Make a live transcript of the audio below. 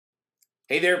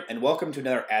Hey there, and welcome to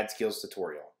another AdSkills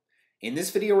tutorial. In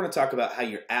this video, we're going to talk about how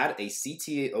you add a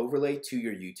CTA overlay to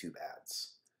your YouTube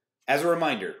ads. As a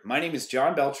reminder, my name is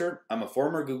John Belcher. I'm a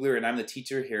former Googler, and I'm the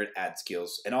teacher here at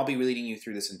AdSkills, and I'll be leading you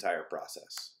through this entire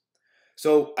process.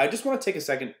 So I just want to take a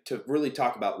second to really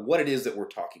talk about what it is that we're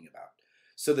talking about.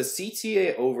 So the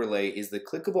CTA overlay is the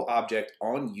clickable object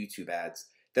on YouTube ads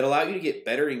that allow you to get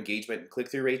better engagement and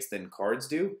click-through rates than cards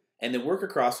do, and then work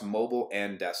across mobile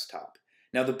and desktop.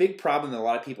 Now, the big problem that a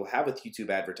lot of people have with YouTube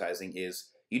advertising is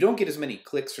you don't get as many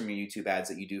clicks from your YouTube ads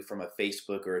that you do from a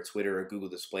Facebook or a Twitter or Google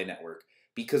display network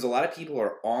because a lot of people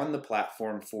are on the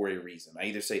platform for a reason. I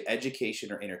either say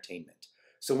education or entertainment.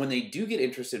 So when they do get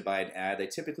interested by an ad, they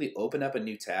typically open up a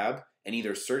new tab and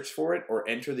either search for it or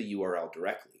enter the URL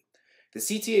directly. The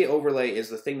CTA overlay is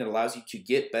the thing that allows you to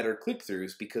get better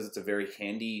click-throughs because it's a very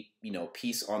handy,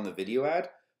 piece on the video ad.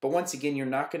 But once again, you're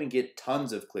not going to get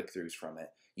tons of click-throughs from it.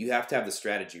 You have to have the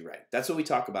strategy right. That's what we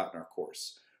talk about in our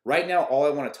course. Right now, all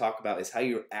I want to talk about is how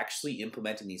you're actually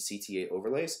implementing these CTA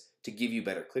overlays to give you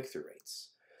better click-through rates.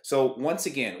 So once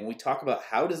again, when we talk about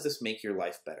how does this make your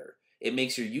life better, it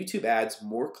makes your YouTube ads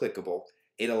more clickable.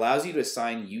 It allows you to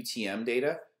assign UTM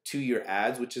data to your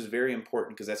ads, which is very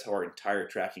important because that's how our entire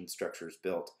tracking structure is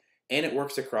built. And it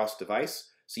works across device,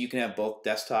 so you can have both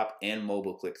desktop and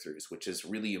mobile click-throughs, which is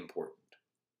really important.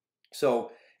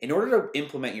 So in order to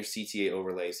implement your CTA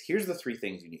overlays, here's the three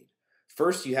things you need.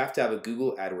 First, you have to have a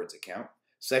Google AdWords account.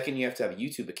 Second, you have to have a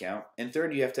YouTube account. And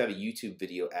third, you have to have a YouTube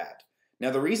video ad. Now,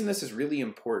 the reason this is really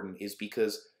important is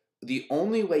because the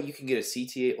only way you can get a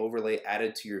CTA overlay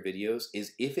added to your videos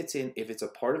is if it's a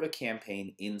part of a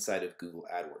campaign inside of Google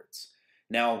AdWords.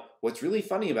 Now, what's really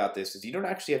funny about this is you don't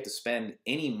actually have to spend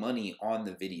any money on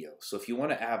the video. So if you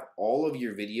want to have all of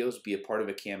your videos be a part of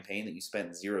a campaign that you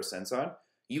spent 0 cents on,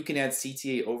 you can add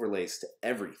CTA overlays to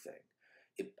everything.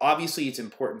 Obviously, it's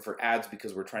important for ads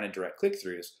because we're trying to direct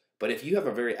click-throughs, but if you have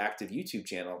a very active YouTube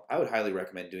channel, I would highly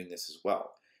recommend doing this as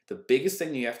well. The biggest thing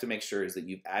that you have to make sure is that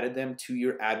you've added them to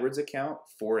your AdWords account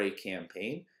for a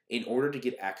campaign in order to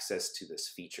get access to this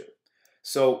feature.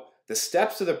 So the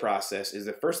steps to the process is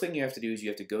the first thing you have to do is you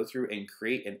have to go through and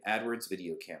create an AdWords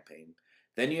video campaign.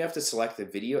 Then you have to select the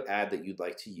video ad that you'd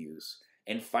like to use.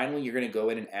 And finally, you're going to go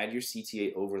in and add your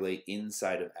CTA overlay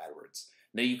inside of AdWords.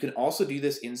 Now, you can also do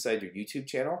this inside your YouTube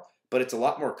channel, but it's a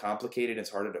lot more complicated and it's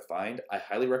harder to find. I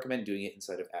highly recommend doing it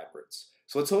inside of AdWords.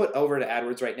 So let's go over to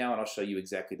AdWords right now, and I'll show you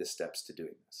exactly the steps to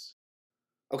doing this.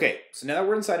 Okay, so now that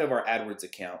we're inside of our AdWords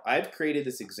account, I've created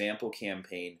this example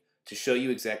campaign to show you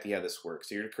exactly how this works.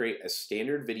 So you're going to create a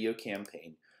standard video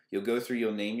campaign. You'll go through,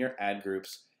 you'll name your ad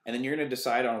groups, and then you're going to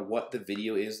decide on what the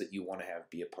video is that you want to have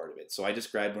be a part of it. So I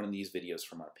just grabbed one of these videos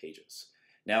from our pages.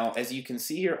 Now, as you can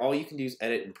see here, all you can do is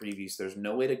edit and preview, so there's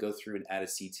no way to go through and add a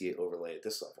CTA overlay at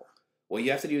this level. What you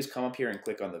have to do is come up here and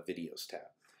click on the Videos tab.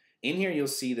 In here, you'll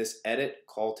see this Edit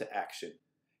Call to Action.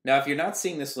 Now, if you're not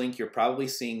seeing this link, you're probably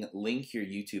seeing Link Your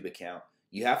YouTube Account.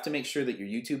 You have to make sure that your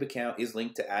YouTube account is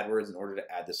linked to AdWords in order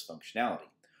to add this functionality.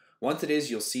 Once it is,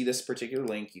 you'll see this particular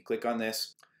link. You click on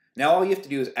this. Now all you have to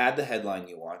do is add the headline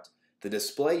you want, the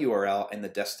display URL, and the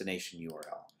destination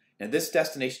URL. Now this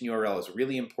destination URL is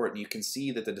really important. You can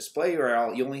see that the display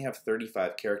URL, you only have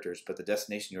 35 characters, but the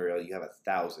destination URL, you have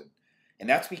 1,000. And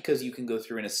that's because you can go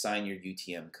through and assign your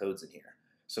UTM codes in here.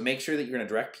 So make sure that you're going to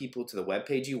direct people to the web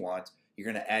page you want. You're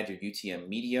going to add your UTM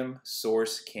medium,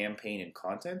 source, campaign, and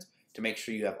content to make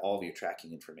sure you have all of your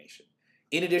tracking information.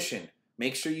 In addition,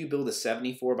 make sure you build a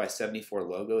 74 by 74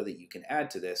 logo that you can add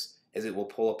to this, as it will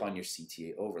pull up on your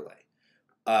CTA overlay.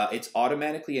 It's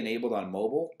automatically enabled on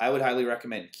mobile. I would highly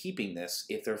recommend keeping this.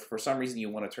 If for some reason you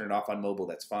want to turn it off on mobile,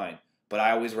 that's fine. But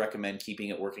I always recommend keeping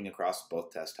it working across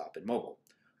both desktop and mobile.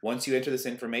 Once you enter this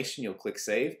information, you'll click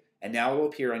Save, and now it will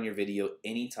appear on your video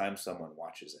anytime someone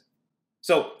watches it.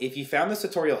 So if you found this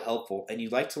tutorial helpful and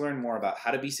you'd like to learn more about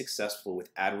how to be successful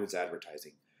with AdWords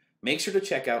advertising, make sure to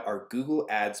check out our Google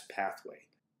Ads pathway.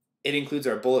 It includes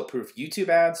our bulletproof YouTube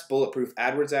ads, bulletproof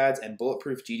AdWords ads, and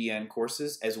bulletproof GDN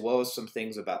courses, as well as some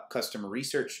things about customer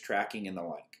research, tracking, and the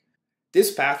like.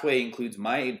 This pathway includes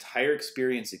my entire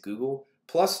experience at Google,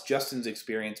 plus Justin's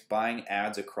experience buying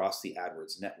ads across the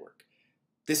AdWords network.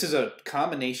 This is a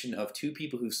combination of two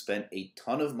people who've spent a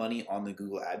ton of money on the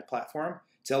Google ad platform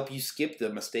to help you skip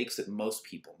the mistakes that most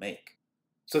people make.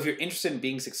 So if you're interested in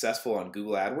being successful on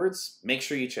Google AdWords, make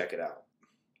sure you check it out.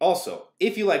 Also,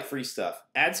 if you like free stuff,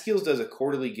 AdSkills does a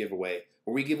quarterly giveaway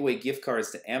where we give away gift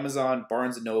cards to Amazon,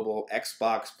 Barnes & Noble,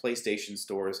 Xbox, PlayStation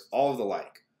stores, all of the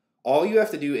like. All you have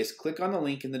to do is click on the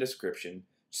link in the description,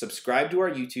 subscribe to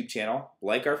our YouTube channel,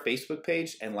 like our Facebook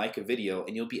page, and like a video,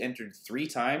 and you'll be entered 3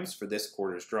 times for this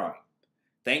quarter's drawing.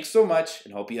 Thanks so much,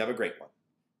 and hope you have a great one.